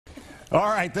All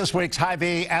right, this week's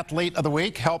HyVee Athlete of the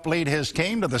Week helped lead his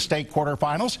team to the state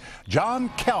quarterfinals. John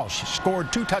Kelsh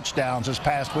scored 2 touchdowns this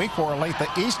past week for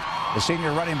Olathe East. The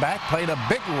senior running back played a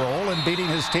big role in beating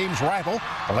his team's rival,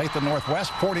 Olathe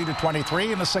Northwest,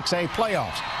 40-23 in the 6A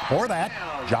playoffs. For that,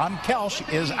 John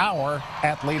Kelsh is our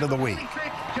Athlete of the Week.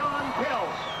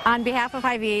 On behalf of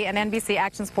HyVee and NBC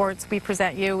Action Sports, we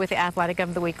present you with the Athletic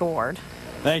of the Week award.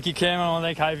 Thank you, Kim. I want to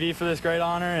thank HyVee for this great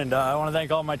honor, and I want to thank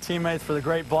all my teammates for the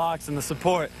great blocks and the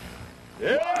support.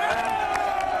 There's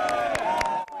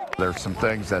some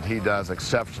things that he does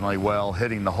exceptionally well,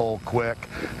 hitting the hole quick,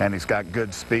 and he's got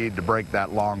good speed to break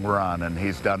that long run, and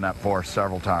he's done that for us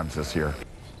several times this year.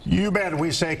 You bet.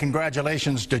 We say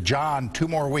congratulations to John. 2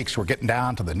 more weeks. We're getting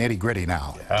down to the nitty-gritty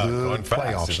now. Good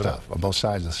playoff stuff on both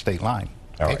sides of the state line.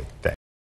 All right. Thanks.